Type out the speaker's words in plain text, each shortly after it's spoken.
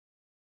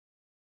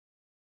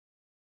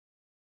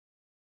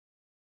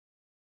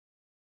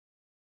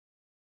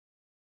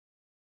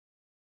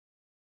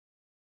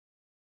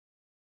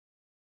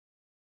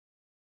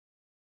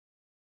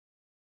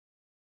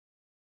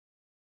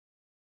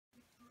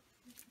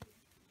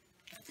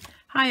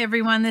Hi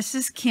everyone, this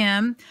is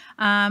Kim.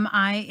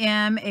 I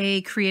am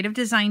a creative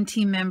design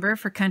team member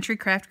for Country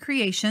Craft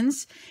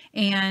Creations,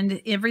 and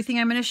everything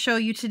I'm going to show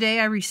you today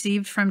I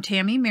received from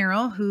Tammy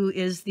Merrill, who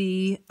is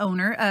the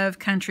owner of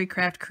Country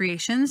Craft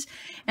Creations.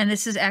 And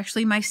this is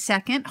actually my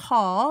second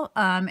haul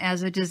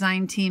as a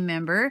design team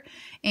member,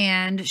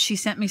 and she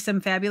sent me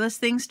some fabulous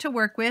things to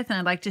work with, and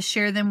I'd like to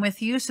share them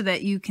with you so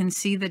that you can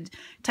see the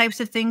types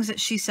of things that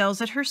she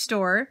sells at her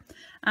store.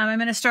 I'm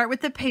going to start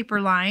with the paper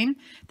line.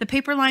 The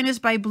paper line is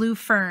by Blue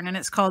Fern, and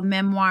it's called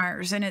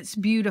Memoirs, and it's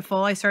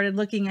beautiful. I started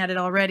looking at it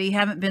already.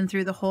 Haven't been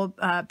through the whole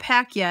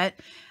pack yet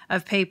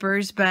of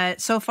papers,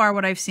 but so far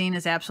what I've seen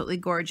is absolutely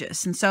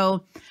gorgeous. And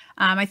so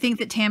I think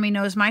that Tammy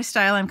knows my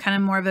style. I'm kind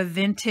of more of a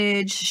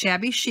vintage,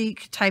 shabby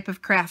chic type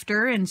of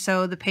crafter, and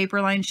so the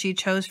paper line she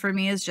chose for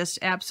me is just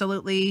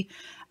absolutely...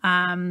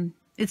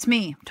 it's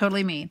me,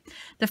 totally me.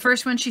 The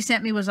first one she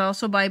sent me was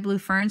also by Blue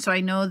Fern, so I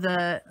know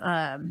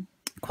the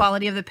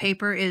quality of the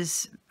paper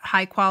is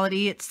high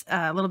quality. It's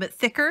a little bit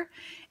thicker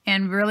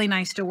and really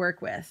nice to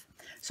work with.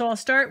 So I'll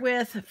start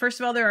with, first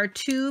of all, there are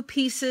two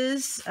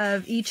pieces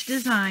of each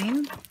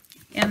design.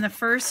 And the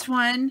first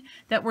one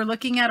that we're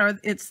looking at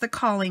it's the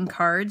calling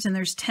cards, and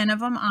there's 10 of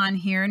them on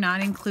here,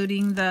 not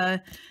including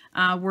the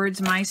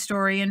words My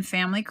Story and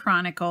Family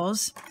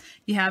Chronicles.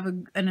 You have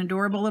an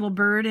adorable little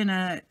bird in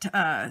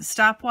a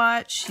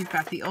stopwatch. You've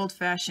got the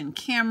old-fashioned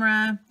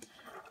camera,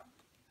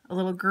 a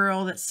little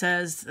girl that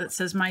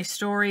says My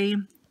Story,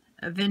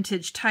 a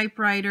vintage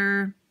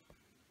typewriter,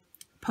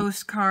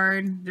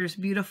 postcard. There's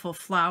beautiful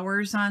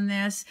flowers on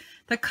this.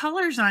 The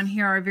colors on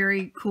here are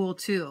very cool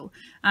too.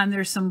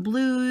 There's some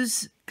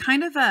blues,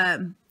 kind of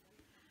a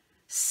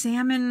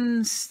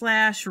salmon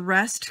 /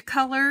 rust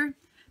color,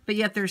 but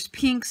yet there's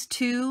pinks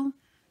too.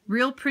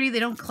 Real pretty. They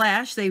don't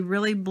clash. They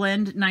really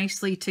blend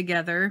nicely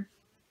together.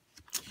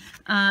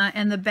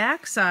 And the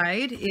back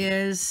side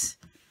is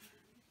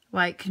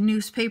like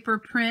newspaper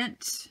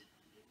print.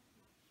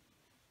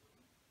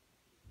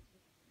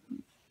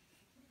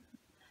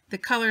 The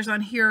colors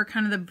on here are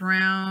kind of the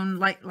brown,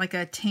 like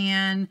a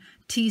tan,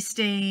 tea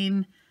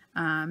stain,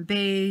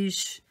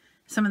 beige.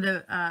 Some of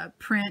the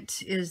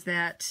print is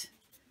that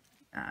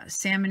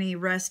salmony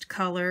rust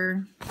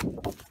color.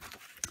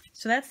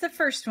 So that's the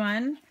first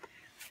one.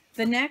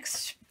 The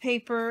next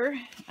paper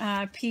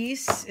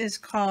piece is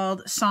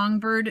called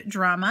Songbird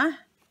Drama.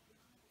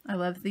 I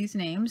love these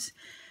names.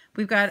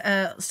 We've got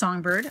a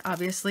songbird,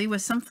 obviously,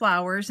 with some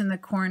flowers in the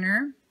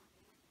corner.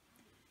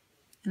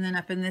 And then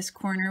up in this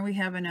corner, we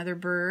have another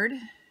bird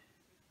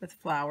with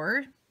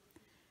flower.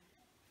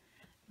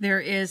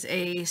 There is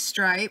a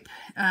stripe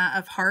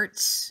of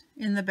hearts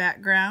in the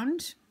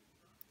background.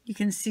 You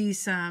can see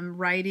some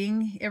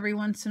writing every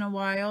once in a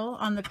while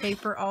on the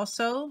paper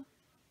also.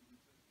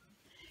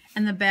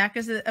 And the back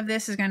of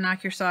this is going to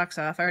knock your socks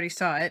off. I already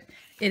saw it.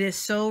 It is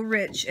so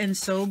rich and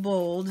so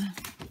bold.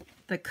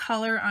 The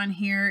color on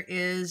here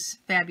is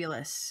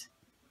fabulous.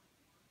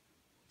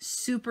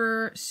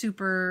 Super,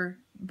 super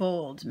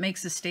bold.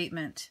 Makes a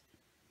statement.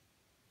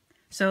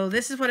 So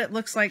this is what it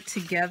looks like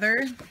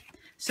together.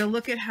 So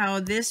look at how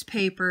this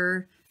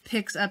paper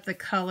picks up the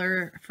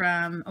color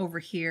from over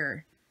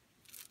here.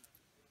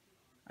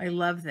 I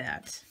love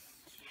that.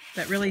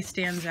 That really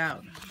stands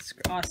out. It's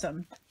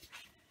awesome.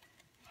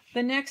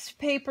 The next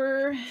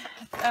paper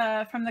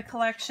from the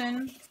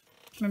collection,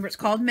 remember it's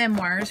called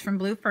Memoirs from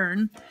Blue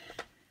Fern.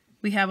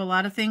 We have a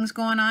lot of things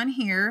going on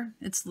here.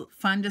 It's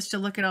fun just to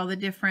look at all the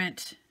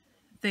different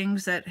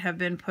things that have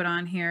been put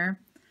on here.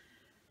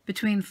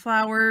 Between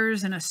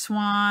flowers and a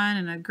swan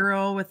and a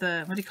girl with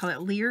a, what do you call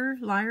it, lyre?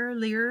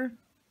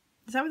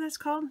 Is that what that's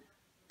called?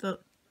 The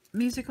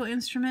musical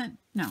instrument?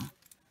 No.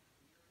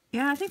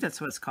 Yeah, I think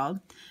that's what it's called.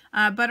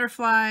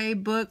 Butterfly,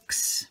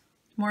 books,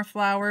 more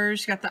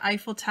flowers. You got the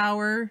Eiffel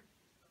Tower.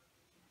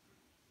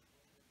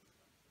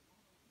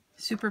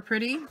 Super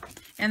pretty.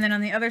 And then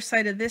on the other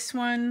side of this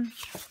one,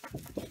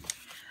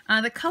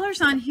 the colors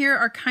on here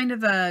are kind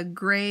of a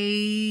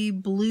gray,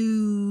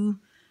 blue,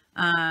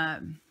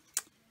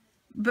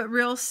 but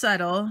real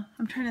subtle.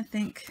 I'm trying to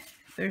think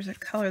if there's a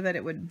color that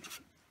it would,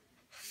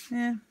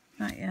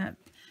 not yet.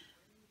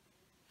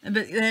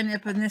 But then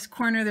up in this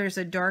corner, there's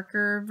a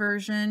darker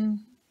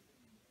version.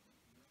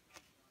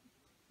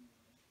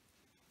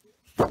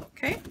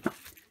 Okay.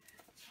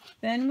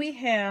 Then we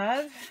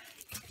have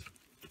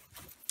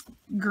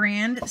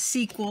Grand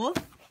Sequel,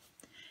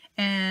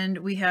 and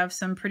we have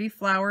some pretty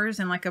flowers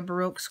and like a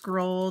Baroque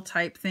scroll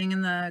type thing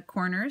in the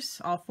corners.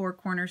 All four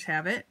corners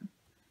have it.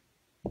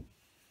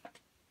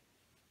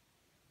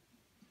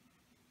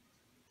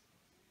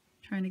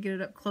 Trying to get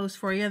it up close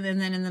for you. And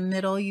then in the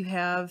middle you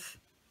have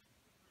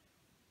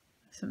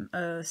some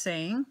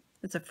saying.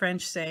 It's a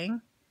French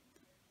saying.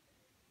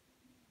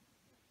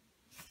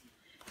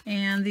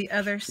 And the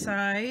other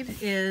side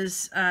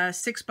is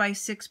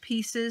 6x6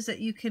 pieces that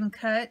you can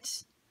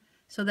cut.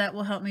 So that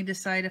will help me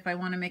decide if I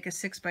want to make a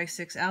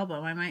 6x6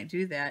 album. I might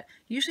do that.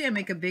 Usually I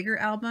make a bigger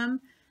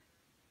album,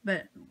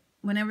 but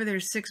whenever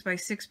there's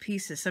 6x6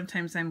 pieces,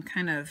 sometimes I'm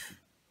kind of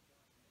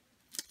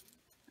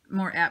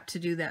more apt to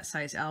do that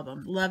size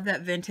album. Love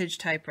that vintage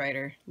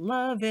typewriter.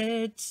 Love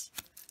it.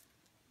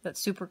 That's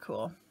super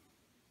cool.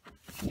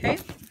 Okay.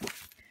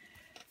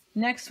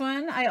 Next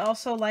one I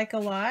also like a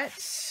lot.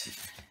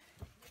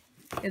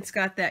 It's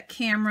got that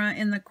camera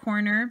in the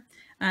corner.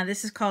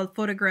 This is called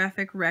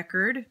Photographic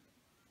Record.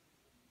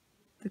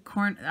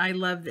 I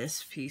love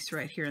this piece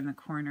right here in the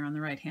corner on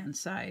the right hand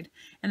side.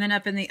 And then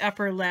up in the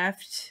upper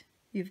left,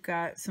 you've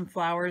got some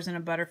flowers and a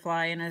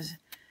butterfly and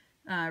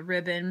a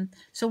ribbon.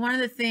 So one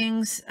of the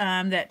things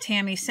that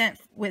Tammy sent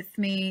with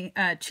me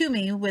to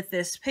me with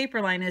this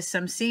paper line is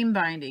some seam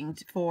binding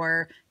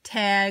for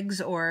tags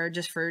or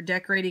just for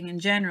decorating in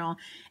general.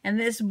 And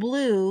this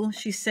blue,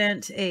 she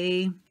sent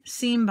a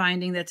seam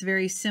binding that's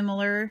very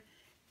similar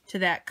to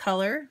that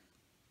color.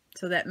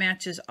 So that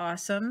matches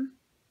awesome.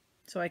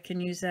 So I can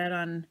use that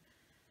on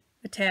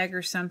a tag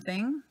or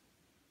something.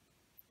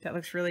 That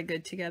looks really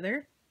good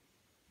together.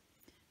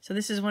 So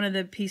this is one of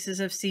the pieces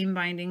of seam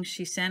binding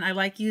she sent. I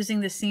like using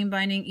the seam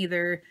binding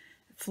either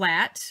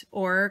flat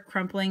or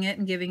crumpling it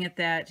and giving it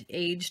that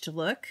aged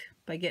look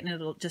by getting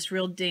it just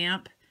real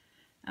damp,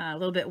 a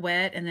little bit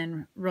wet, and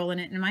then rolling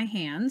it in my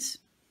hands.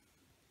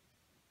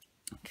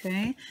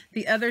 Okay,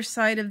 the other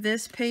side of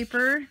this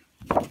paper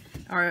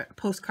are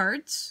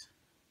postcards.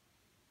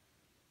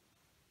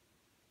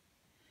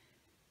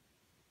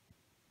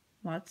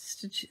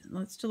 Lots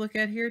to look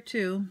at here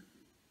too.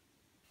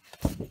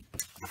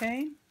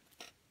 Okay.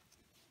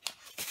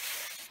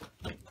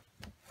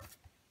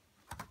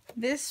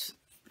 This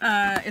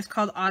is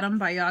called Autumn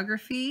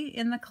Biography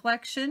in the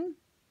collection.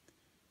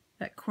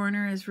 That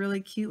corner is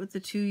really cute with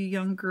the two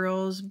young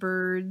girls,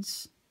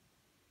 birds.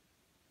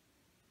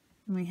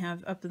 And we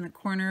have up in the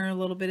corner a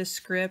little bit of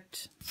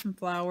script, some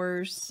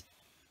flowers.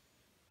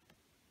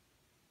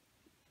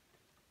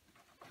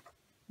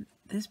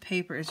 This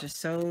paper is just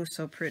so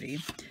pretty.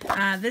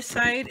 This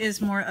side is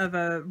more of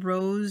a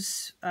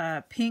rose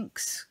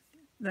pinks,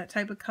 that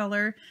type of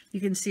color.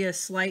 You can see a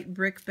slight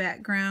brick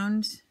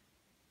background.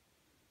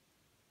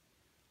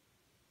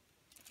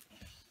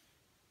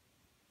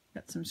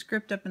 Got some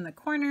script up in the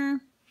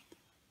corner.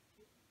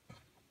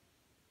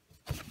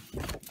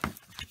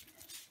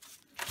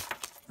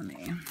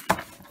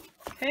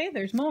 Okay,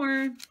 there's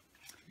more.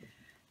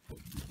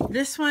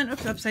 This one,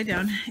 oops, upside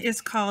down,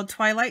 is called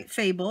Twilight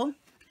Fable.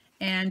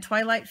 And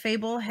Twilight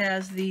Fable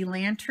has the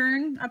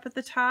lantern up at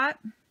the top.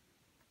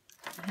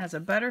 It has a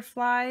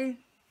butterfly.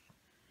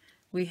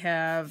 We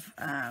have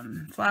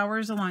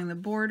flowers along the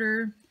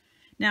border.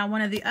 Now,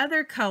 one of the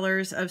other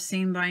colors of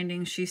seam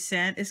binding she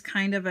sent is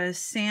kind of a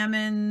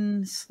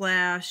salmon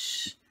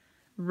slash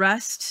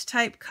rust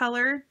type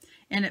color.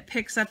 And it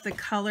picks up the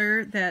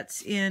color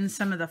that's in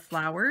some of the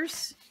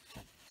flowers.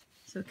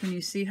 So can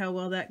you see how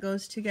well that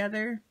goes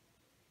together?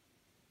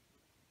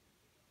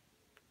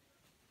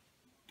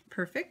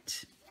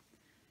 Perfect.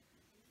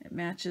 It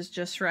matches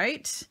just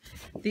right.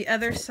 The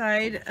other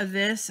side of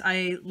this,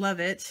 I love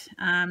it.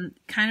 Kind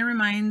of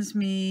reminds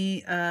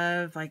me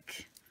of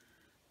like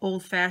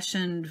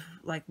old-fashioned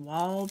like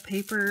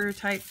wallpaper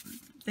type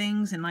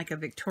things in like a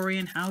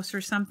Victorian house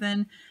or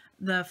something.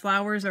 The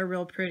flowers are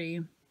real pretty.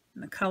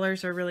 And the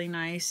colors are really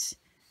nice.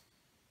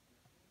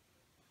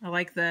 I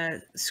like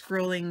the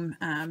scrolling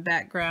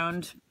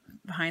background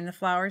behind the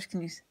flowers.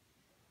 Can you?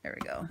 There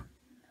we go.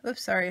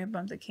 Oops, sorry, I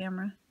bumped the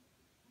camera.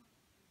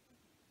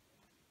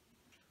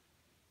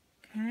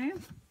 Okay,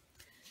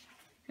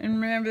 and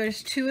remember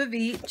there's two of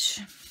each.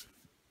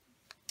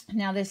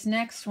 Now this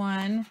next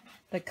one,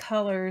 the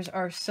colors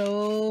are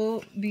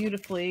so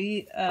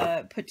beautifully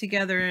put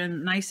together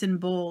and nice and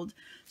bold.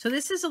 So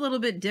this is a little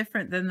bit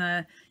different than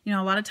the,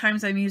 a lot of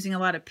times I'm using a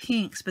lot of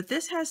pinks, but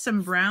this has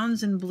some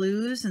browns and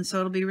blues, and so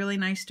it'll be really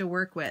nice to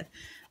work with.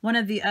 One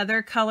of the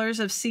other colors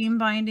of seam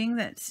binding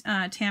that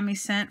Tammy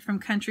sent from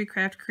Country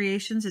Craft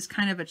Creations is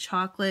kind of a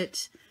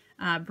chocolate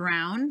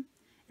brown.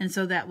 And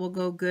so that will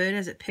go good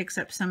as it picks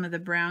up some of the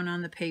brown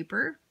on the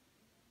paper.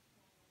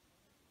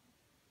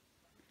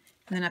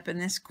 And then up in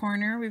this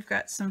corner, we've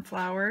got some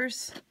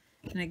flowers.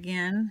 And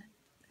again,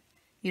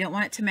 you don't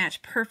want it to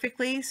match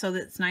perfectly, so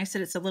that it's nice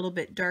that it's a little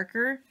bit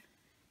darker.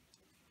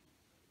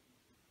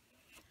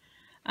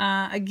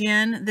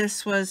 Again,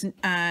 this was, if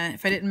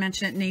I didn't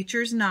mention it,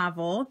 Nature's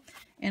Novel.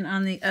 And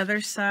on the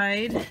other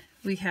side,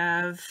 we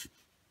have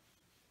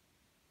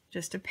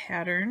just a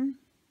pattern.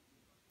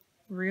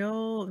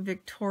 Real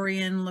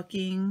Victorian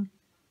looking.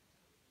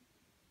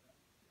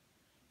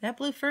 That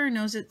blue fern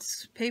knows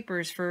its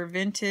papers for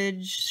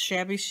vintage,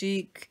 shabby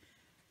chic,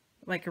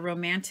 like a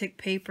romantic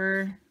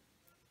paper.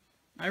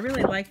 I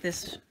really like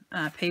this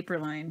paper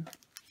line.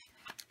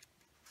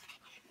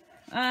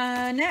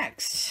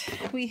 Next,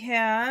 we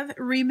have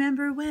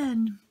Remember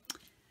When.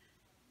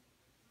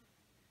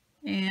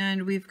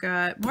 And we've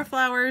got more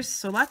flowers,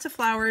 so lots of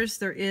flowers.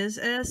 There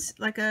is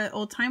like a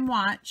old-time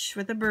watch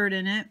with a bird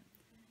in it.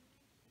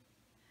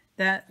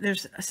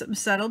 There's some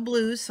subtle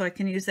blues, so I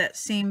can use that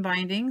seam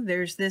binding.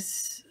 There's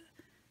this,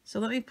 so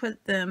let me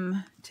put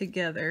them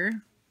together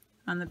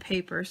on the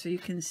paper so you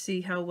can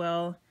see how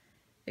well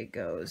it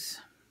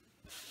goes.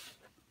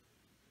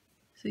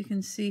 So you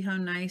can see how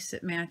nice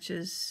it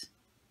matches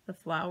the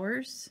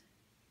flowers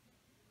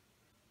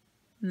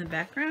in the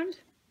background.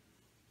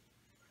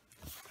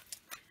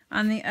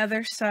 On the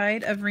other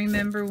side of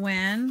Remember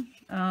When,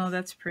 oh,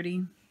 that's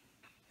pretty.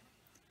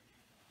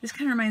 This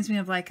kind of reminds me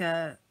of like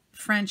a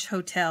French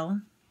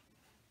hotel.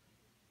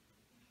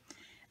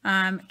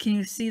 Can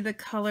you see the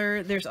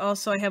color? There's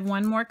also, I have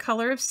one more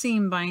color of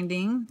seam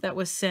binding that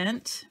was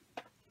sent,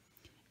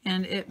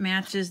 and it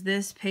matches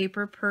this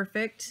paper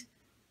perfect.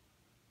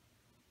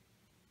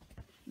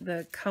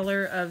 The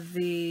color of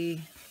the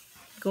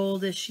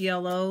goldish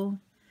yellow.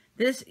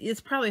 This,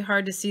 it's probably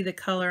hard to see the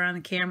color on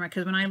the camera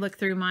because when I look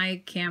through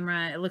my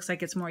camera, it looks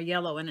like it's more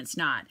yellow, and it's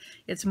not.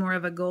 It's more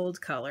of a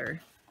gold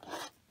color.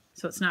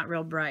 So it's not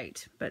real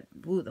bright, but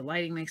ooh, the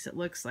lighting makes it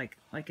look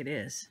like it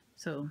is.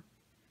 So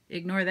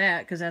ignore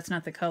that because that's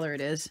not the color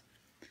it is.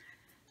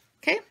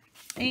 Okay,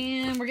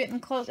 and we're getting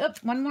close. Oh,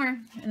 one more,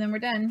 and then we're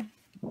done.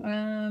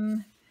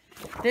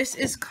 This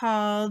is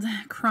called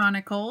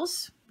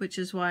Chronicles, which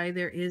is why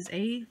there is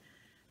a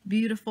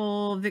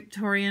beautiful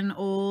Victorian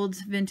old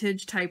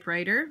vintage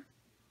typewriter.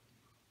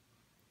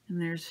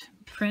 And there's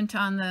print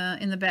on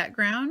in the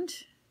background.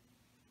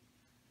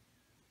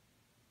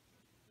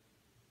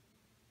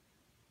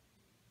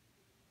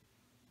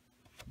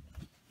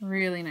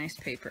 Really nice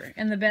paper.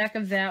 And the back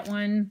of that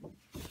one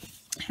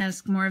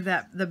has more of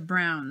the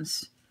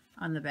browns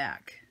on the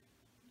back.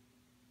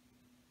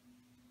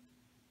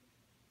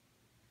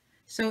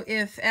 So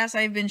if, as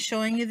I've been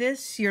showing you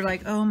this, you're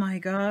like, oh my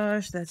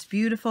gosh, that's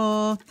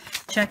beautiful,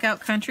 check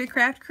out Country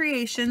Craft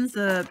Creations.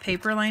 The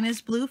paper line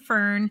is Blue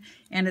Fern,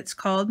 and it's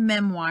called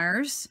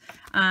Memoirs.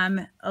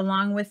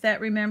 Along with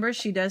that, remember,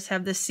 she does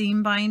have the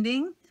seam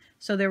binding.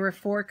 So there were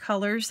 4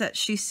 colors that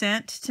she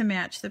sent to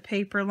match the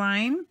paper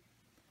line.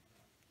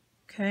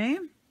 Okay.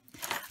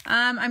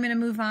 I'm going to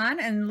move on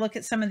and look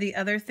at some of the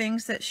other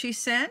things that she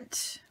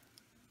sent.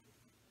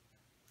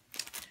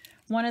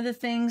 One of the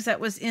things that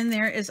was in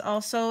there is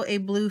also a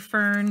Blue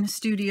Fern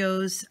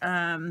Studios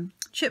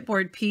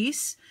chipboard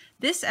piece.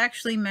 This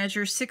actually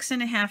measures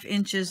 6.5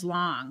 inches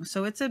long,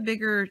 so it's a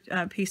bigger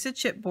piece of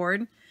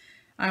chipboard.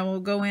 I will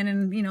go in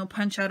and, you know,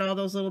 punch out all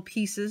those little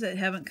pieces that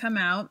haven't come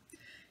out.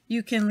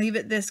 You can leave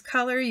it this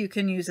color. You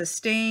can use a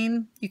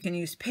stain. You can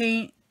use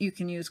paint. You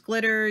can use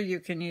glitter. You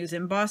can use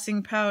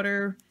embossing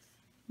powder.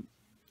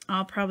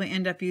 I'll probably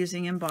end up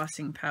using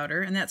embossing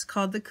powder, and that's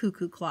called the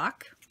Cuckoo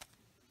Clock.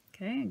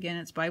 Okay, again,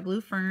 it's by Blue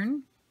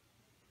Fern.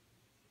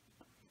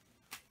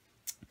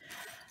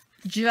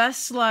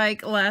 Just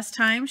like last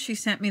time, she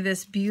sent me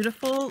this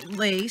beautiful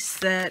lace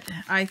that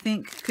I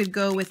think could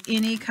go with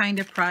any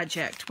kind of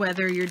project,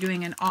 whether you're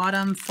doing an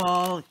autumn,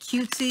 fall,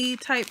 cutesy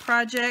type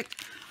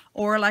project,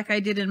 or like I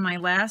did in my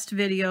last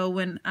video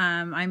when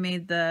I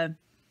made the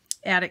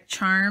Attic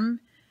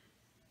Charm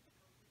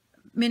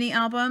mini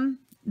album.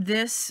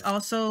 This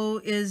also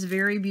is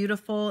very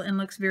beautiful and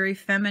looks very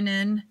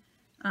feminine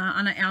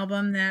on an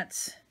album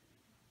that's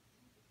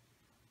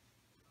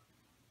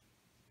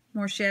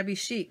more shabby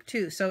chic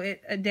too. So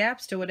it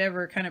adapts to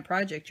whatever kind of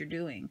project you're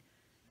doing.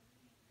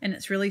 And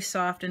it's really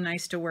soft and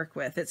nice to work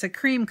with. It's a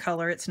cream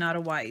color, it's not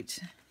a white.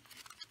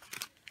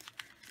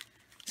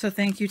 So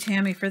thank you,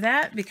 Tammy, for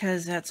that,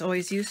 because that's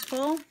always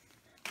useful.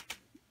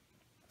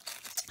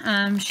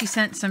 She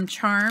sent some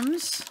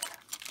charms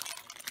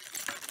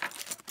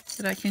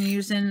that I can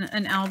use in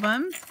an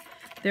album.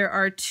 There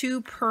are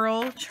 2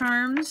 pearl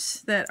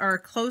charms that are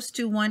close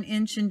to 1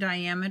 inch in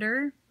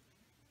diameter.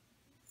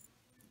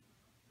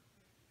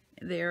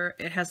 There,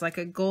 it has like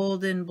a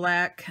golden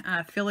black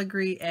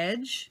filigree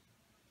edge.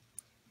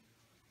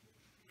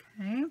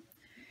 Okay.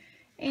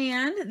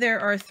 And there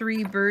are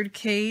 3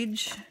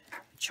 birdcage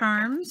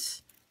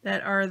charms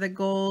that are the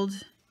gold,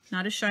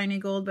 not a shiny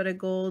gold, but a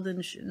gold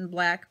and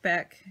black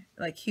back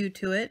like hue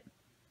to it.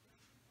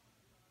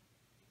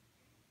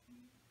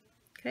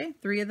 Okay,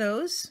 3 of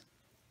those.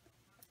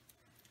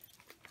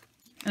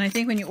 And I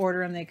think when you order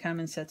them, they come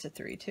in sets of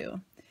 3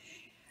 too.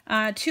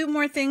 2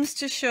 more things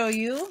to show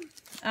you.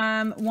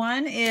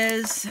 One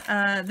is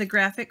the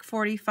Graphic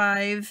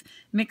 45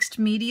 mixed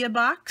media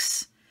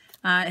box.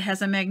 It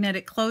has a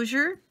magnetic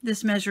closure.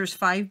 This measures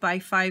 5 by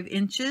 5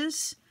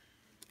 inches.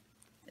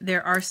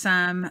 There are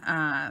some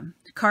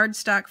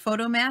cardstock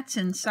photo mats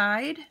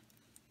inside.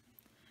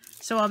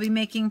 So I'll be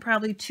making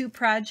probably 2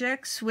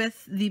 projects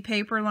with the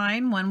paper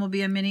line. One will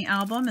be a mini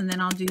album, and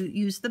then I'll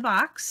use the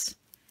box.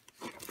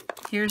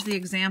 Here's the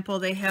example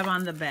they have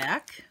on the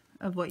back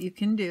of what you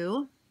can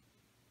do.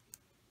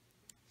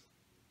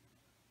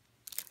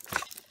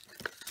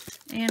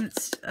 And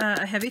it's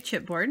a heavy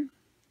chipboard.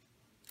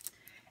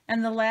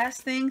 And the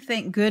last thing,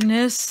 thank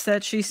goodness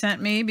that she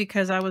sent me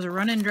because I was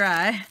running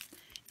dry,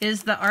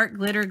 is the Art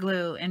Glitter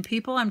Glue. And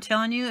people, I'm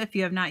telling you, if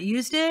you have not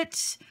used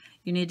it,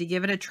 you need to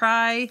give it a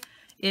try.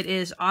 It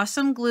is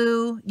awesome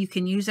glue. You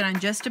can use it on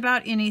just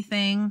about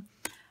anything.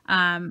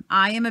 I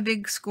am a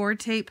big score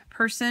tape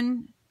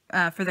person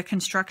for the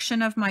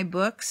construction of my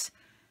books.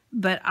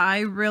 but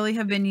I really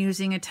have been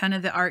using a ton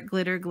of the Art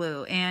Glitter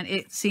Glue, and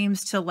it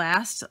seems to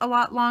last a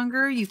lot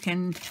longer. You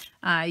can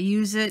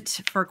use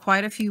it for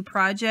quite a few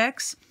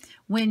projects.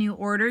 When you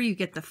order, you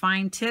get the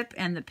fine tip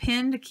and the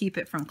pin to keep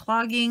it from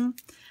clogging.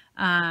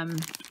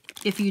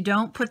 If you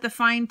don't put the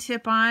fine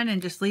tip on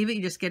and just leave it,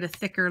 you just get a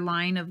thicker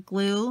line of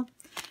glue.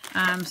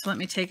 So let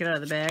me take it out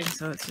of the bag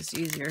so it's just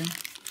easier.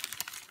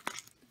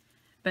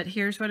 But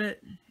here's what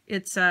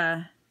it's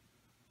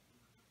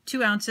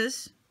 2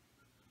 ounces.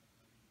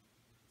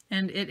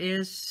 And it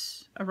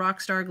is a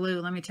rock star glue,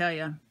 let me tell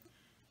you.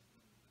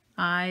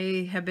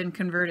 I have been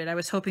converted. I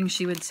was hoping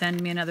she would send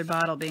me another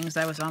bottle because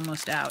I was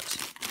almost out.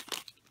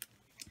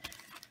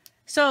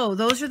 So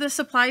those are the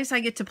supplies I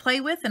get to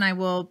play with, and I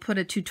will put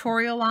a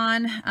tutorial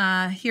on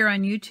here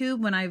on YouTube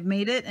when I've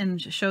made it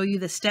and show you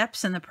the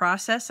steps and the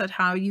process of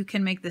how you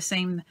can make the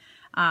same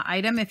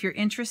item if you're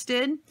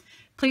interested.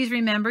 Please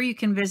remember you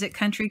can visit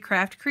Country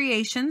Craft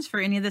Creations for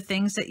any of the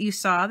things that you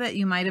saw that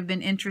you might have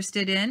been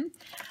interested in.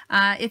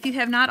 If you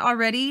have not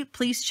already,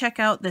 please check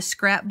out the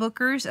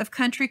Scrapbookers of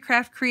Country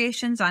Craft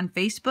Creations on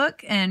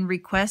Facebook and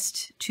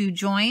request to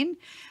join.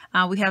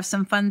 We have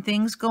some fun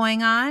things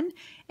going on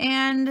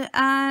and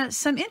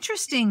some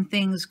interesting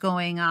things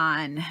going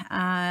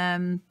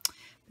on.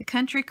 The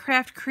Country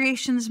Craft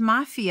Creations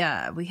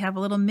Mafia. We have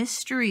a little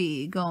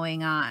mystery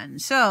going on.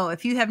 So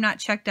if you have not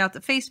checked out the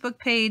Facebook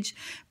page,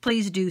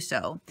 please do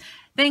so.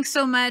 Thanks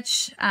so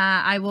much.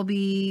 I will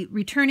be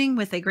returning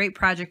with a great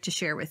project to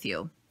share with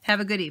you. Have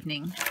a good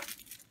evening.